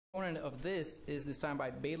component of this is designed by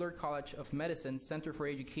Baylor College of Medicine Center for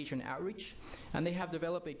Education Outreach, and they have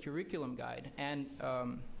developed a curriculum guide. And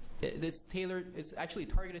it's tailored. It's actually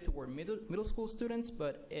targeted toward middle school students,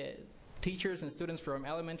 but teachers and students from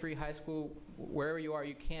elementary, high school, wherever you are,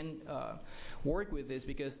 you can work with this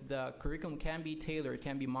because the curriculum can be tailored,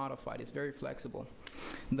 can be modified. It's very flexible.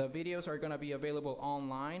 The videos are going to be available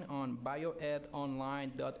online on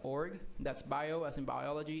bioedonline.org. That's bio as in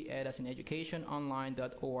biology, ed as in education,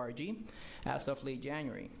 online.org as of late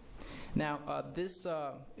January. Now, this,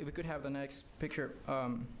 if we could have the next picture.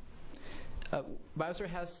 Biosphere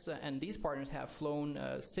has, and these partners have flown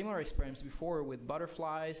similar experiments before with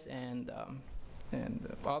butterflies and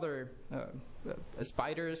other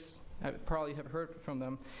spiders. I probably have heard from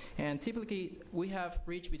them. And typically, we have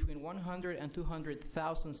reached between 100 and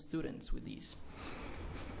 200,000 students with these.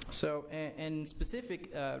 So, in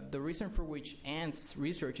specific, the reason for which ants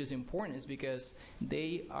research is important is because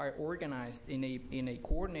they are organized in a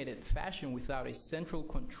coordinated fashion without a central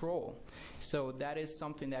control. So that is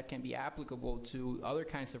something that can be applicable to other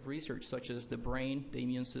kinds of research, such as the brain, the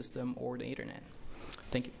immune system, or the internet.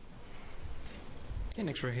 Thank you. Okay,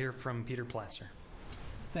 next we'll hear from Peter Platzer.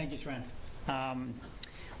 Thank you, Trent.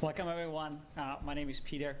 Welcome, everyone. My name is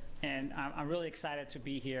Peter, and I'm really excited to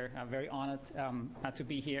be here. I'm very honored to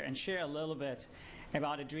be here and share a little bit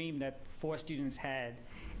about a dream that 4 students had,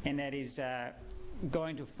 and that is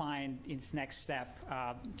going to find its next step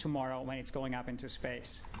tomorrow when it's going up into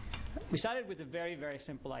space. We started with a very, very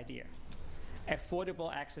simple idea: affordable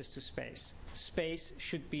access to space. Space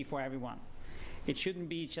should be for everyone. It shouldn't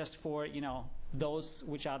be just for, those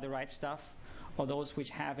which are the right stuff, or those which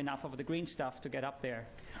have enough of the green stuff to get up there,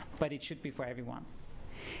 but it should be for everyone.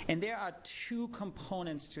 And there are 2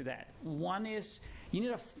 components to that. One is you need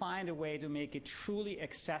to find a way to make it truly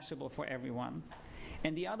accessible for everyone.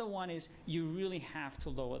 And the other one is you really have to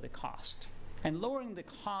lower the cost. And lowering the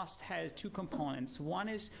cost has 2 components. One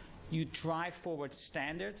is you drive forward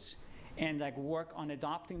standards and work on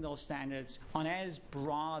adopting those standards on as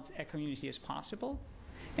broad a community as possible.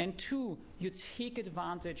 And 2, you take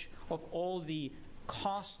advantage of all the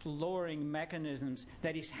cost-lowering mechanisms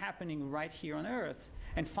that is happening right here on Earth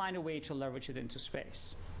and find a way to leverage it into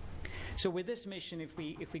space. So with this mission, if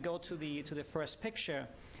we go to the first picture,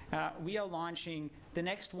 we are launching the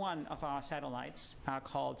next one of our satellites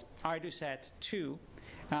called ArduSat-2,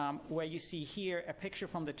 where you see here a picture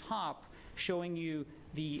from the top showing you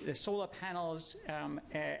the solar panels,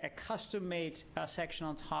 a custom-made section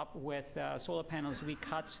on top with solar panels we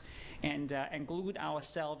cut and glued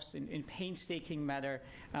ourselves in painstaking manner,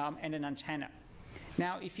 and an antenna.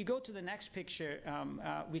 Now, if you go to the next picture,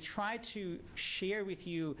 we try to share with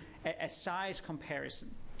you a size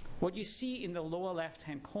comparison. What you see in the lower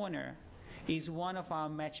left-hand corner is one of our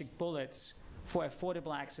magic bullets for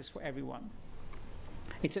affordable access for everyone.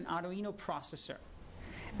 It's an Arduino processor.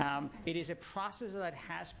 It is a processor that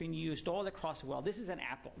has been used all across the world. This is an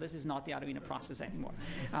Apple. This is not the Arduino processor anymore.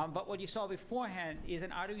 But what you saw beforehand is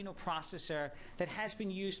an Arduino processor that has been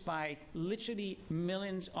used by literally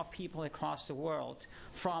millions of people across the world,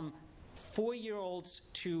 from 4-year-olds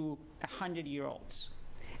to 100-year-olds.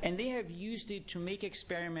 And they have used it to make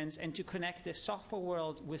experiments and to connect the software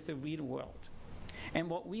world with the real world. And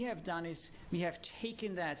what we have done is we have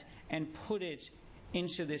taken that and put it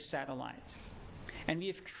into this satellite. And we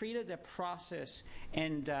have created a process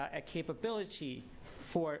and a capability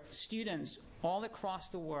for students all across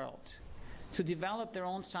the world to develop their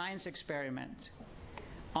own science experiment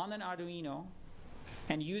on an Arduino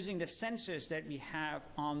and using the sensors that we have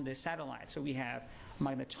on the satellite. So we have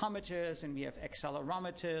magnetometers, and we have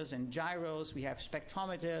accelerometers and gyros, we have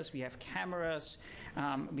spectrometers, we have cameras,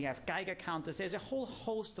 we have Geiger counters. There's a whole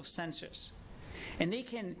host of sensors. And they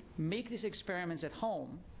can make these experiments at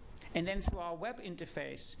home, and then through our web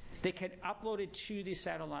interface, they can upload it to the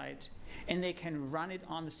satellite, and they can run it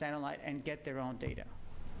on the satellite and get their own data.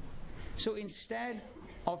 So instead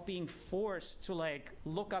of being forced to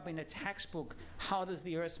look up in a textbook, how does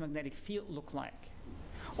the Earth's magnetic field look like?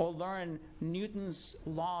 Or learn Newton's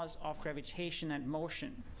laws of gravitation and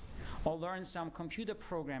motion, or learn some computer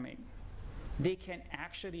programming, they can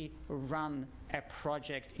actually run a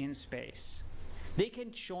project in space. They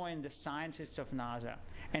can join the scientists of NASA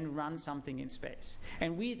and run something in space.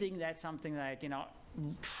 And we think that's something that,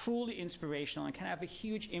 truly inspirational and can have a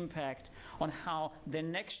huge impact on how the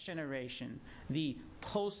next generation, the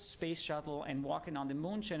post-space shuttle and walking on the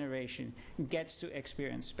moon generation, gets to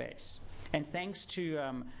experience space. And thanks to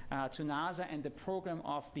NASA and the program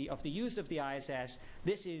of the use of the ISS,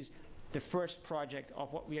 this is the first project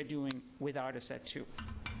of what we are doing with ArduSat-2.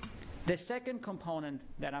 The second component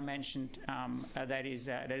that I mentioned that is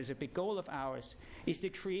a big goal of ours is the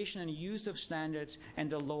creation and use of standards and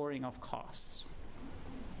the lowering of costs.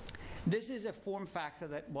 This is a form factor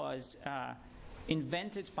that was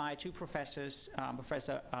invented by two professors,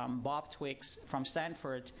 Professor Bob Twiggs from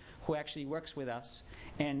Stanford, who actually works with us,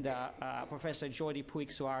 and Professor Jordi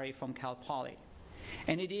Puig-Suari from Cal Poly.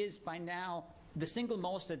 And it is by now the single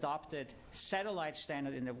most adopted satellite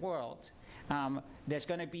standard in the world. There's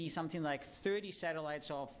going to be something like 30 satellites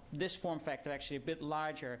of this form factor, actually a bit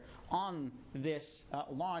larger, on this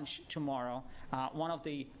launch tomorrow. One of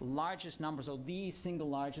the largest numbers, or the single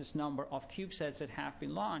largest number of CubeSats that have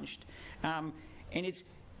been launched. And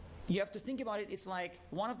you have to think about it, it's like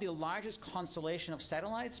one of the largest constellation of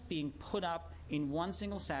satellites being put up in one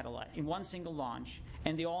single satellite, in one single launch,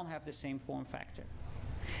 and they all have the same form factor.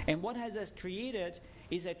 And what has this created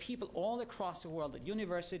is that people all across the world, at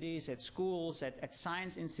universities, at schools, at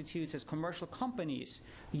science institutes, as commercial companies,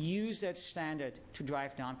 use that standard to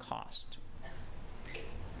drive down cost.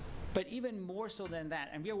 But even more so than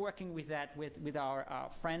that, and we are working with that with our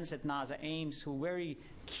friends at NASA Ames, who are very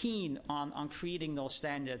keen on creating those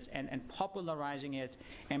standards and popularizing it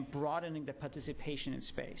and broadening the participation in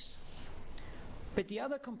space. But the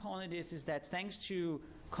other component is that thanks to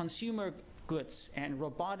consumer goods and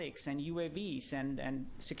robotics and UAVs and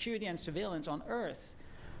security and surveillance on Earth,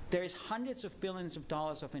 there is hundreds of billions of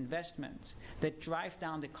dollars of investment that drive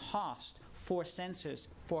down the cost for sensors,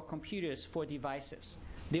 for computers, for devices.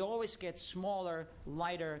 They always get smaller,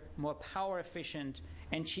 lighter, more power efficient,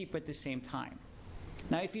 and cheaper at the same time.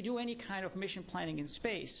 Now, if you do any kind of mission planning in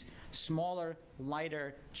space, smaller,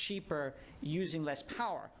 lighter, cheaper, using less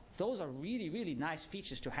power, those are really, really nice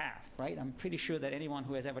features to have, right? I'm pretty sure that anyone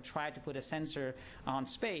who has ever tried to put a sensor on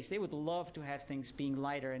space, they would love to have things being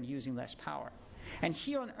lighter and using less power. And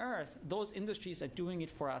here on Earth, those industries are doing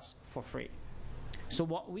it for us for free. So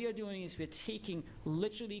what we are doing is we're taking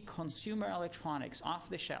literally consumer electronics off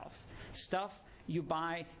the shelf, stuff you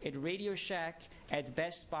buy at Radio Shack, at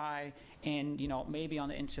Best Buy, and maybe on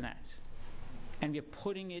the internet. And we're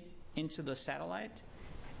putting it into the satellite,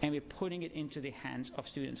 and we're putting it into the hands of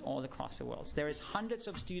students all across the world. There is hundreds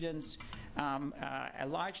of students, a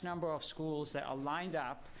large number of schools that are lined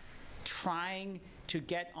up trying to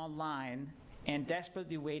get online and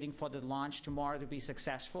desperately waiting for the launch tomorrow to be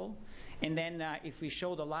successful. And then if we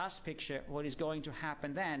show the last picture, what is going to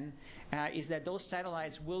happen then is that those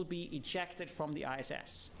satellites will be ejected from the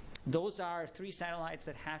ISS. Those are 3 satellites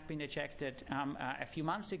that have been ejected a few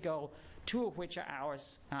months ago, 2 of which are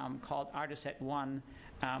ours, called ArteSat-1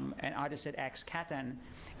 and ArteSat-X Catan,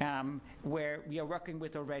 where we are working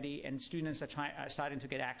with already, and students are starting to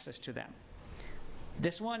get access to them.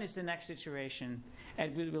 This one is the next iteration,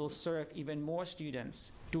 and we will serve even more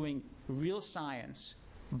students doing real science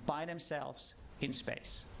by themselves in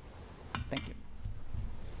space. Thank you.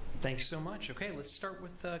 Thanks so much. Okay, let's start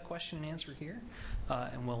with question and answer here.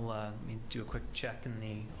 And we'll let me do a quick check in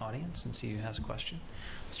the audience and see who has a question.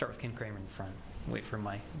 Start with Ken Kramer in the front. Wait for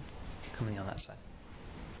Mike coming on that side.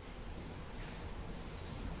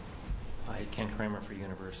 Hi, Ken Kramer for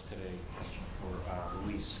Universe Today. Question for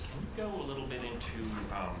Luis. Can you go a little bit into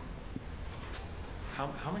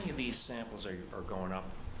how many of these samples are going up?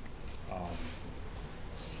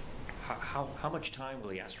 How much time will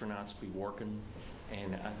the astronauts be working?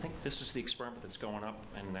 And I think this is the experiment that's going up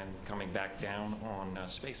and then coming back down on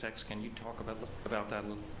SpaceX. Can you talk about that a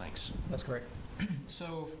little? Thanks. That's correct.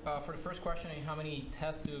 So for the first question, how many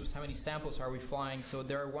test tubes, how many samples are we flying? So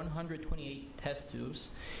there are 128 test tubes.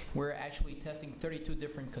 We're actually testing 32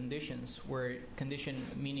 different conditions, where condition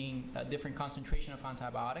meaning a different concentration of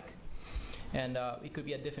antibiotic. And it could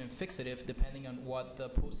be a different fixative depending on what the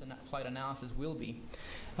post-flight analysis will be.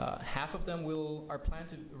 Half of them are planned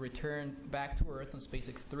to return back to Earth on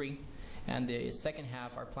SpaceX 3, and the second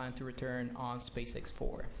half are planned to return on SpaceX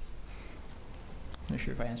 4. Not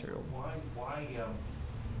sure if I answered it all.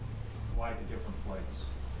 Why the different flights?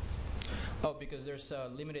 Oh, because there's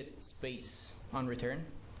limited space on return.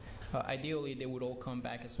 Ideally, they would all come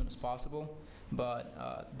back as soon as possible,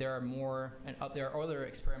 but there are more, and there are other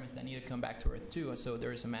experiments that need to come back to Earth too, so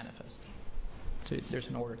there is a manifest. So there's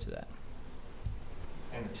an order to that.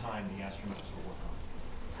 And the time the astronauts will work on.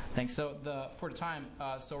 Thanks. So for the time,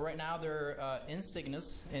 so right now they're in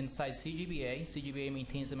Cygnus inside CGBA. CGBA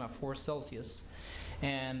maintains them at 4 Celsius.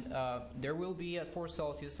 And there will be at 4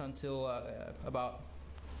 Celsius until about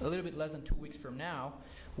a little bit less than 2 weeks from now,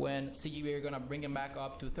 when CGB are going to bring them back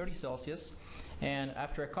up to 30 Celsius. And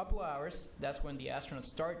after a couple of hours, that's when the astronauts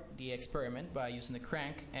start the experiment by using the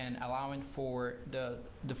crank and allowing for the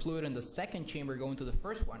fluid in the second chamber go into the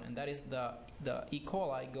first one, and that is the E.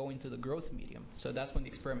 coli go into the growth medium. So that's when the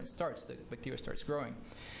experiment starts, the bacteria starts growing.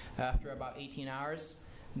 After about 18 hours,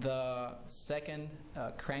 the second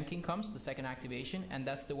cranking comes, the second activation, and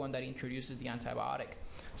that's the one that introduces the antibiotic.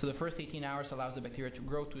 So the first 18 hours allows the bacteria to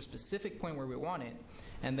grow to a specific point where we want it,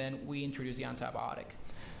 and then we introduce the antibiotic.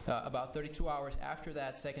 About 32 hours after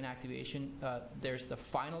that second activation, there's the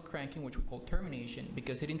final cranking, which we call termination,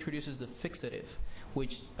 because it introduces the fixative,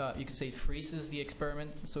 which you could say freezes the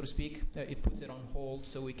experiment, so to speak. It puts it on hold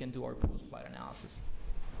so we can do our post-flight analysis.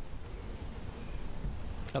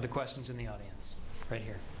 Other questions in the audience? Right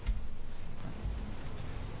here.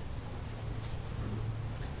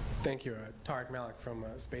 Thank you. Tarek Malik from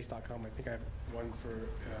space.com. I think I have one for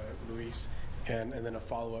Luis and then a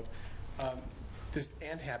follow-up. This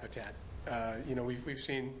ant habitat, you know, we've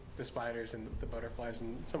seen the spiders and the butterflies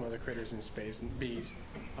and some other critters in space, and bees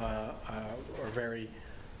are very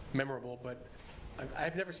memorable, but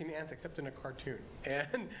I've never seen ants except in a cartoon.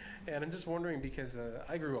 And I'm just wondering, because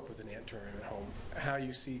I grew up with an ant terrarium at home, how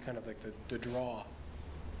you see kind of like the draw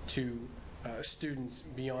to students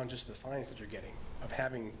beyond just the science that you're getting of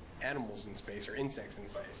having animals in space or insects in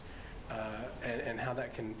space, and how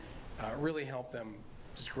that can really help them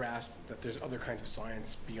just grasp that there's other kinds of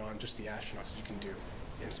science beyond just the astronauts that you can do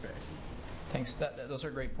in space. Thanks. Those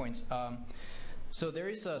are great points. So there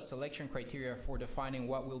is a selection criteria for defining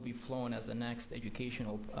what will be flown as the next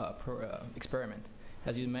educational experiment.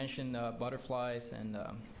 As you mentioned, butterflies and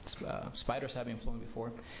spiders have been flown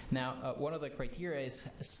before. Now, one of the criteria is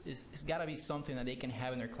it's got to be something that they can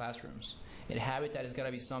have in their classrooms. A habitat has got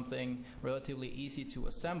to be something relatively easy to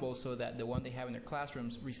assemble so that the one they have in their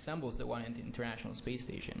classrooms resembles the one in the International Space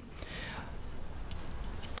Station.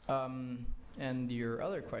 And your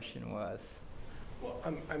other question was? Well,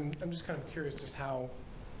 I'm just kind of curious just how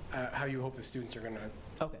you hope the students are going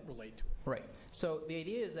to relate to it. Right. So the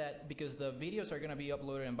idea is that because the videos are going to be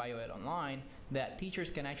uploaded in BioEd Online, that teachers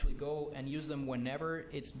can actually go and use them whenever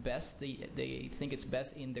it's best, they think it's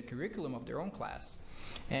best in the curriculum of their own class.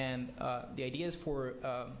 And the idea is for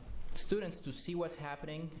students to see what's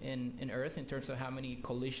happening in Earth in terms of how many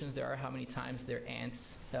collisions there are, how many times their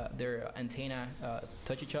antenna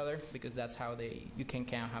touch each other, because that's how you can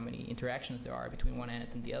count how many interactions there are between one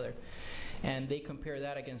ant and the other. And they compare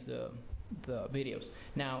that against the videos.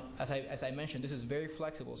 Now, as I mentioned, this is very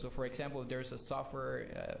flexible. So, for example, if there's a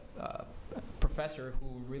software professor who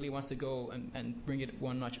really wants to go and bring it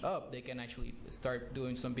one notch up, they can actually start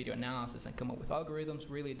doing some video analysis and come up with algorithms.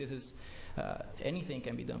 Really, this is anything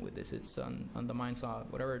can be done with this. It's on the minds of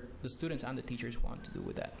whatever the students and the teachers want to do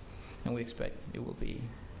with that. And we expect it will be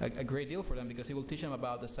a great deal for them, because it will teach them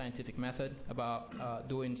about the scientific method, about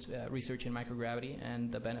doing research in microgravity,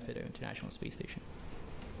 and the benefit of International Space Station.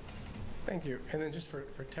 Thank you. And then just for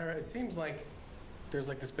Tara, it seems like there's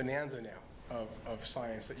like this bonanza now of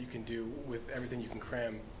science that you can do with everything you can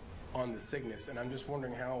cram on the Cygnus. And I'm just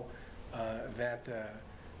wondering how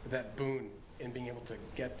that boon in being able to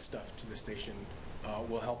get stuff to the station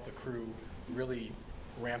will help the crew really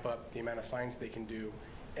ramp up the amount of science they can do.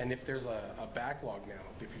 And if there's a backlog now,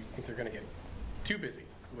 if you think they're going to get too busy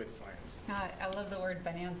with science. I love the word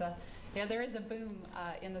bonanza. Yeah, there is a boom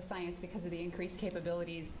in the science because of the increased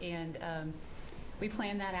capabilities, and we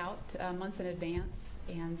plan that out months in advance,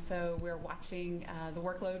 and so we're watching the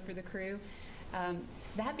workload for the crew.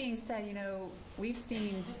 That being said, you know, we've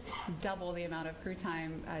seen double the amount of crew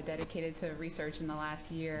time dedicated to research in the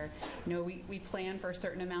last year. You know, we plan for a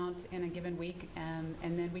certain amount in a given week, and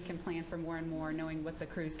then we can plan for more and more, knowing what the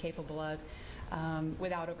crew's capable of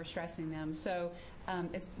without overstressing them. So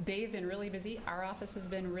they've been really busy. Our office has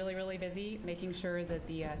been really, really busy, making sure that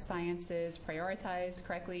the science is prioritized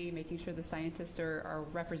correctly, making sure the scientists are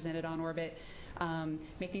represented on orbit,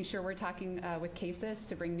 making sure we're talking with CASIS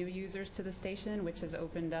to bring new users to the station, which has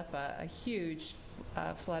opened up a huge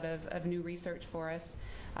flood of new research for us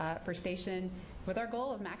for station, with our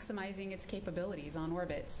goal of maximizing its capabilities on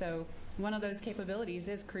orbit. So one of those capabilities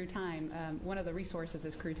is crew time. One of the resources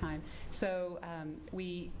is crew time. So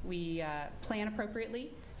we plan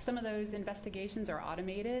appropriately. Some of those investigations are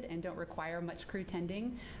automated and don't require much crew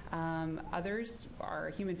tending. Others are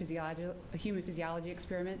human physiology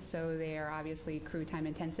experiments, so they are obviously crew time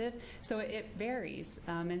intensive. So it varies,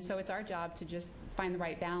 and so it's our job to just find the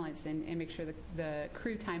right balance and make sure the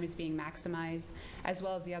crew time is being maximized, as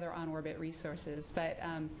well as the other on-orbit resources. But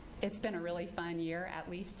it's been a really fun year, at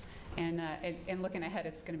least, and looking ahead,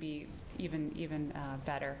 it's going to be even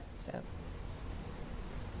better. So.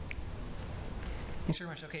 Thanks very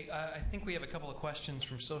much. Okay, I think we have a couple of questions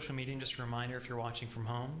from social media. And just a reminder, if you're watching from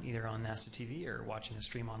home, either on NASA TV or watching a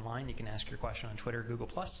stream online, you can ask your question on Twitter or Google+,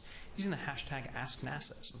 using the hashtag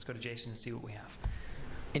AskNASA. So let's go to Jason and see what we have.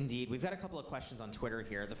 Indeed. We've got a couple of questions on Twitter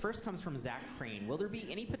here. The first comes from Zach Crane. Will there be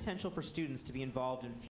any potential for students to be involved in